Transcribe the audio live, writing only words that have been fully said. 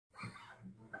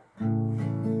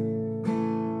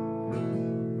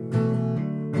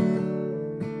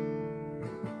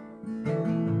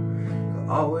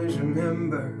I'll always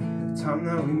remember the time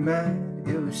that we met.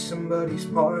 It was somebody's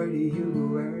party. You were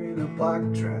wearing a black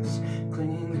dress,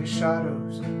 clinging to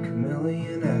shadows,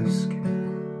 chameleon-esque.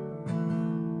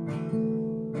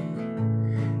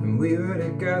 And we were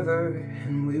together,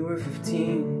 and we were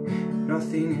 15.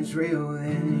 Nothing is real,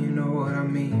 and you know what I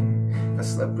mean. I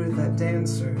slept with that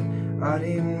dancer, I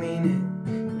didn't mean it.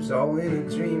 It was all in a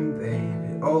dream,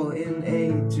 baby, all in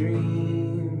a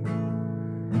dream.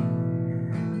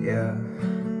 Yeah,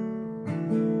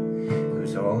 it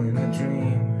was all in a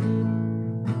dream.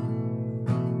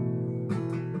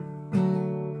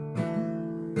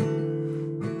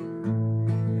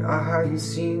 I hadn't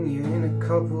seen you in a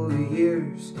couple of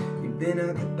years. You'd been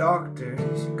at the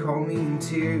doctor's, you called me in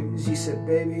tears. You said,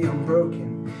 baby, I'm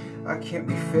broken, I can't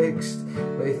be fixed.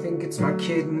 They think it's my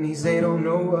kidneys, they don't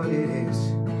know what it is.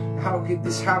 How could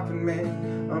this happen,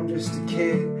 man? I'm just a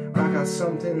kid. I got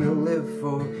something to live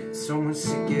for, so much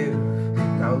to give.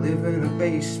 Now live in a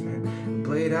basement,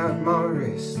 blade out my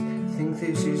wrist. Think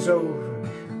this is over,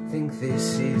 think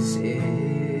this is it,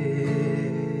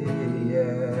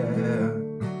 yeah.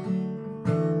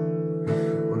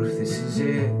 What if this is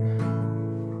it?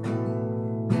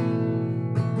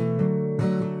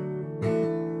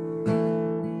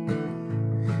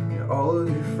 And all of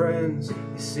your friends,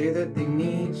 they say that they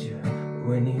need you.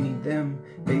 When you need them,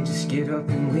 they just get up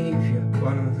and leave you.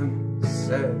 One of them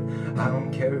said, I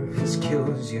don't care if this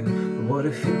kills you. But what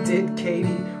if it did,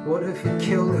 Katie? What if it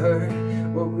killed her?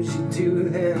 What would you do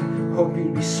then? Hope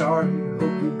you'd be sorry.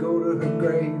 Hope you'd go to her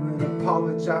grave and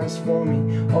apologize for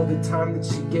me. All the time that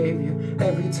she gave you,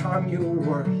 every time you were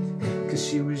worried. Cause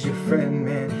she was your friend,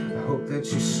 man. I hope that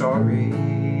you're sorry.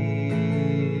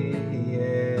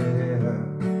 Yeah,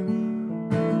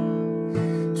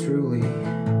 truly.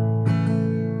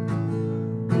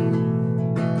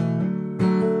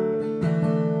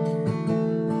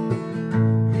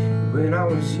 When I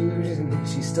was using,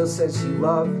 she still said she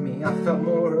loved me. I felt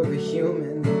more of a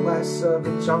human and less of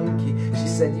a junkie. She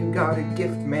said, you got a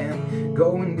gift, man,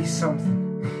 go and be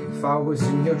something. If I was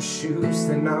in your shoes,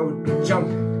 then I would be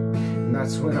jumping. And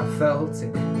that's when I felt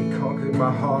it, it conquered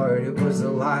my heart. It was the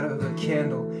light of a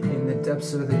candle in the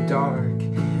depths of the dark.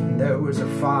 And there was a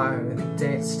fire that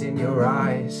danced in your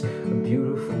eyes. A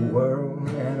beautiful world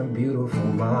and a beautiful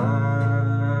mind.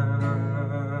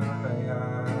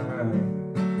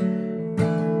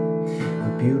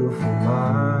 Beautiful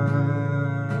mind.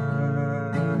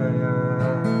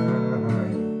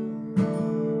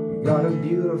 You got a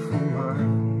beautiful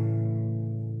mind.